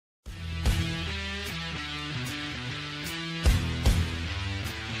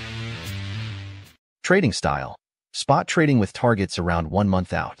Trading style. Spot trading with targets around 1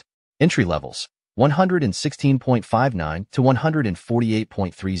 month out. Entry levels. 116.59 to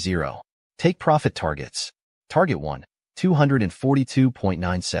 148.30. Take profit targets. Target 1,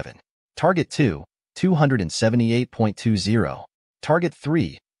 242.97. Target 2, 278.20. Target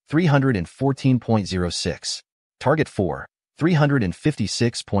 3, 314.06. Target 4,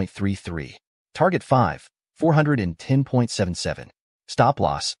 356.33. Target 5, 410.77. Stop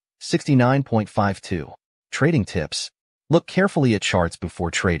loss, 69.52. Trading tips. Look carefully at charts before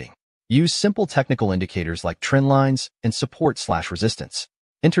trading. Use simple technical indicators like trend lines and support/resistance.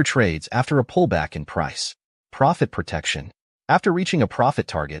 Enter trades after a pullback in price. Profit protection. After reaching a profit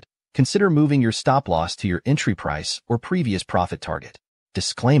target, consider moving your stop loss to your entry price or previous profit target.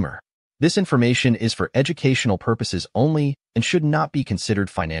 Disclaimer. This information is for educational purposes only and should not be considered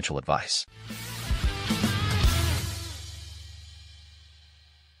financial advice.